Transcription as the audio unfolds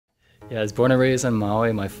Yeah, I was born and raised on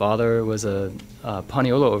Maui. My father was a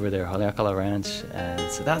paniolo over there, Haleakala Ranch,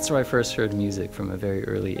 and so that's where I first heard music from a very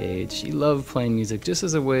early age. He loved playing music just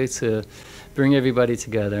as a way to bring everybody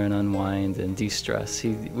together and unwind and de-stress. He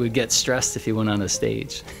would get stressed if he went on a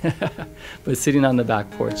stage, but sitting on the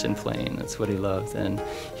back porch and playing, that's what he loved. And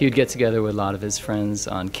he would get together with a lot of his friends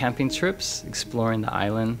on camping trips, exploring the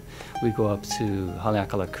island. We'd go up to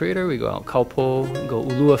Haleakala Crater, we go out Kaupo, go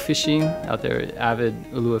ulua fishing, out there, avid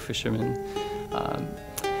ulua fishermen.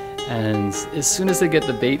 And as soon as they get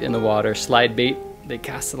the bait in the water, slide bait, they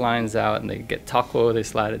cast the lines out and they get taco, they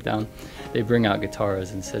slide it down. They bring out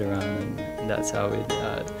guitars and sit around, and that's how we'd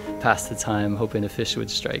pass the time, hoping a fish would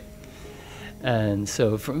strike. And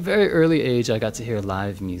so from a very early age, I got to hear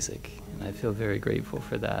live music, and I feel very grateful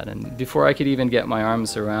for that. And before I could even get my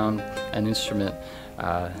arms around an instrument,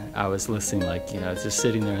 I was listening, like, I was just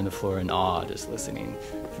sitting there on the floor in awe, just listening.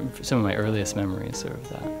 From some of my earliest memories are of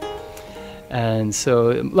that. And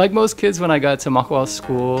so, like most kids, when I got to Makawao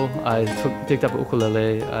school, I picked up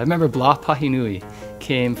ukulele. I remember Blah Pahinui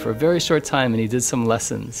came for a very short time, and he did some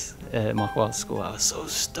lessons at Makawao school. I was so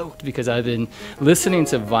stoked because I've been listening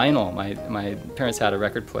to vinyl. My parents had a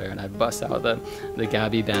record player, and I'd bust out the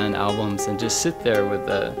Gabby Band albums and just sit there with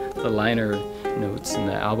the liner notes and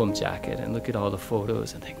the album jacket and look at all the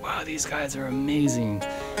photos and think, wow, these guys are amazing.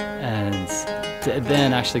 And to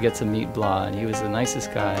then actually get to meet Blah, and he was the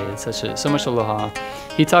nicest guy and so much aloha.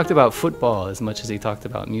 He talked about football as much as he talked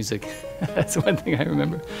about music. That's one thing I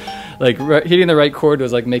remember. Like hitting the right chord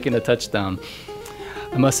was like making a touchdown.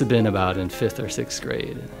 I must have been about in 5th or 6th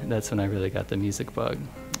grade. That's when I really got the music bug.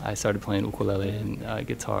 I started playing ukulele and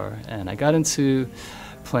guitar, and I got into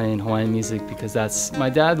playing Hawaiian music because my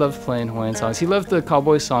dad loved playing Hawaiian songs. He loved the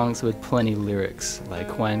cowboy songs with plenty lyrics, like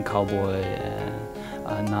Hawaiian Cowboy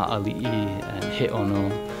and Na'ali'i and He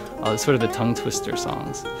Ono, sort of the tongue twister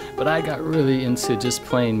songs. But I got really into just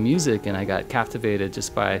playing music, and I got captivated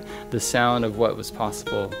just by the sound of what was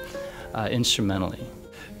possible instrumentally.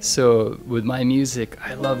 So with my music,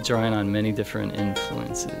 I love drawing on many different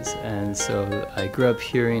influences. And so I grew up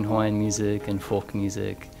hearing Hawaiian music and folk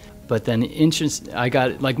music. But then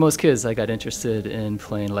like most kids, I got interested in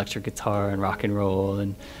playing electric guitar and rock and roll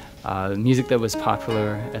and music that was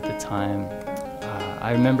popular at the time.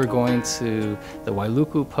 I remember going to the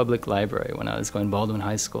Wailuku Public Library when I was going to Baldwin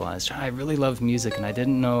High School. I really loved music, and I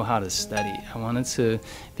didn't know how to study. I wanted to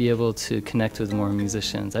be able to connect with more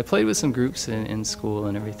musicians. I played with some groups in school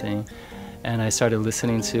and everything, and I started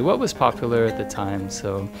listening to what was popular at the time.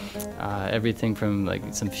 So everything from like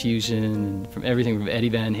some fusion, and from everything from Eddie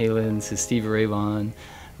Van Halen to Stevie Ray Vaughan,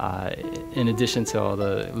 in addition to all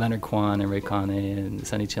the Leonard Kwan and Ray Kane and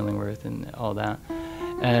Sonny Chillingworth and all that.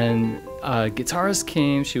 And a guitarist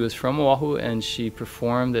came. She was from Oahu, and she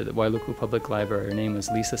performed at the Wailuku Public Library. Her name was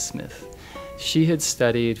Lisa Smith. She had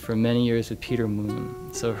studied for many years with Peter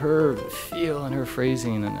Moon, so her feel and her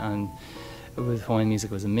phrasing with Hawaiian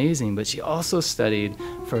music was amazing. But she also studied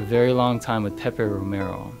for a very long time with Pepe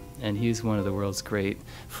Romero, and he's one of the world's great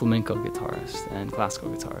flamenco guitarists and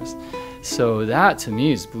classical guitarists. So that, to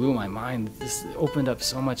me, just blew my mind. This opened up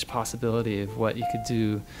so much possibility of what you could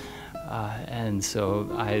do. And so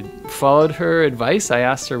I followed her advice. I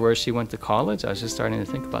asked her where she went to college. I was just starting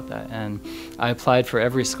to think about that. And I applied for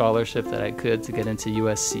every scholarship that I could to get into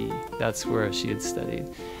USC. That's where she had studied.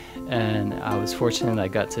 And I was fortunate I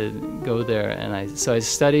got to go there. And so I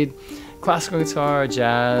studied classical guitar,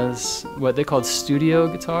 jazz, what they called studio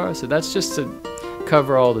guitar. So that's just to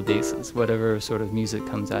cover all the bases, whatever sort of music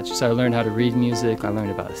comes at you. So I learned how to read music. I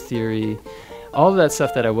learned about theory. All of that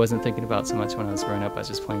stuff that I wasn't thinking about so much when I was growing up. I was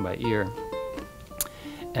just playing by ear.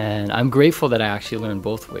 And I'm grateful that I actually learned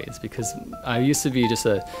both ways, because I used to be just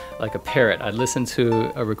like a parrot. I'd listen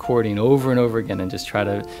to a recording over and over again and just try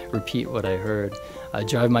to repeat what I heard. I'd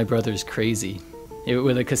drive my brothers crazy.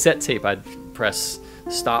 With a cassette tape, I'd press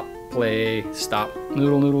stop, play, stop,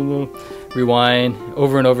 noodle, noodle, noodle, rewind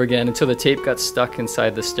over and over again until the tape got stuck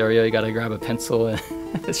inside the stereo. You got to grab a pencil and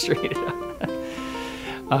straighten it out.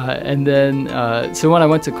 And then, so when I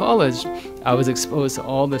went to college, I was exposed to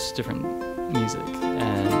all this different music.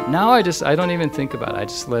 And now I don't even think about it. I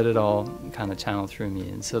just let it all kind of channel through me.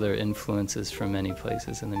 And so there are influences from many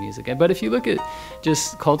places in the music. But if you look at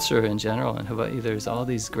just culture in general in Hawaii, there's all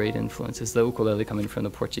these great influences. The ukulele coming from the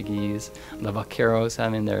Portuguese, the vaqueros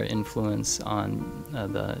having their influence on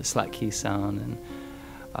the slack key sound,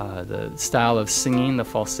 and the style of singing, the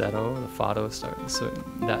falsetto, the fado, so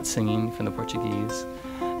that singing from the Portuguese.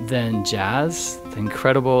 Then jazz, the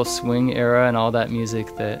incredible swing era and all that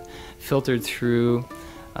music that filtered through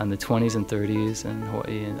on the 20s and 30s in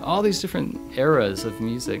Hawaii, and all these different eras of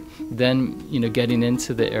music. Then, you know, getting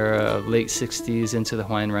into the era of late 60s into the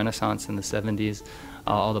Hawaiian Renaissance in the 70s,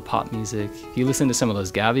 all the pop music. If you listen to some of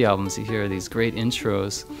those Gavi albums, you hear these great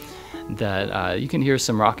intros that you can hear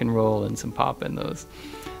some rock and roll and some pop in those.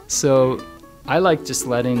 So I like just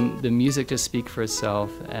letting the music just speak for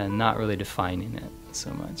itself and not really defining it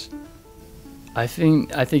so much. I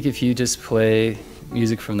think if you just play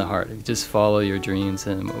music from the heart, if you just follow your dreams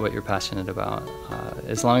and what you're passionate about,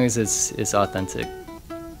 as long as it's authentic,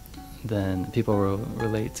 then people will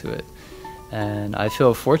relate to it. And I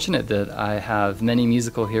feel fortunate that I have many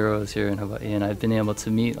musical heroes here in Hawaii, and I've been able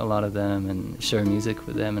to meet a lot of them and share music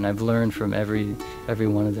with them, and I've learned from every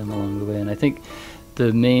one of them along the way. And I think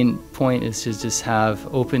the main point is to just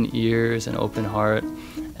have open ears and open heart,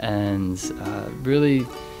 and really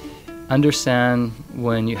understand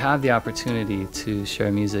when you have the opportunity to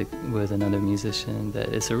share music with another musician that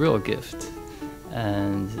it's a real gift,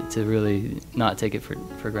 and to really not take it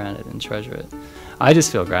for granted and treasure it. I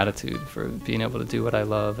just feel gratitude for being able to do what I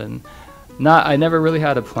love, and I never really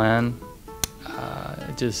had a plan.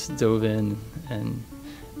 I just dove in, and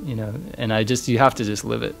you know, and you have to just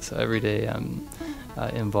live it. So every day I'm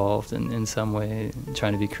involved in some way,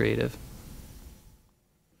 trying to be creative.